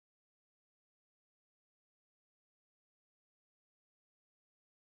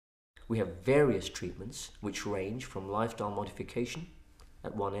We have various treatments which range from lifestyle modification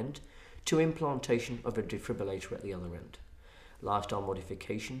at one end to implantation of a defibrillator at the other end. Lifestyle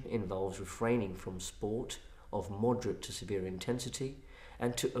modification involves refraining from sport of moderate to severe intensity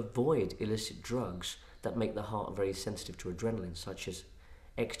and to avoid illicit drugs that make the heart very sensitive to adrenaline, such as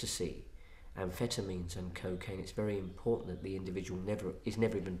ecstasy, amphetamines and cocaine. It's very important that the individual is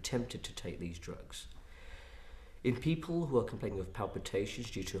never even tempted to take these drugs. In people who are complaining of palpitations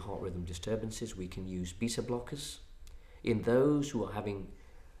due to heart rhythm disturbances, we can use beta blockers. In those who are having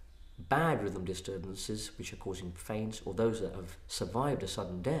bad rhythm disturbances, which are causing faints, or those that have survived a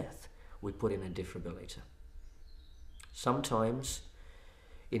sudden death, we put in a defibrillator. Sometimes,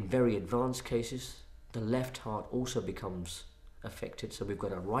 in very advanced cases, the left heart also becomes affected. So we've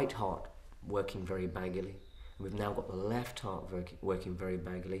got a right heart working very baggily, and we've now got the left heart working very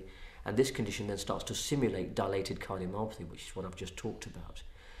baggily, and this condition then starts to simulate dilated cardiomyopathy, which is what I've just talked about.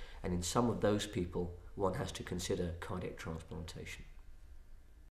 And in some of those people, one has to consider cardiac transplantation.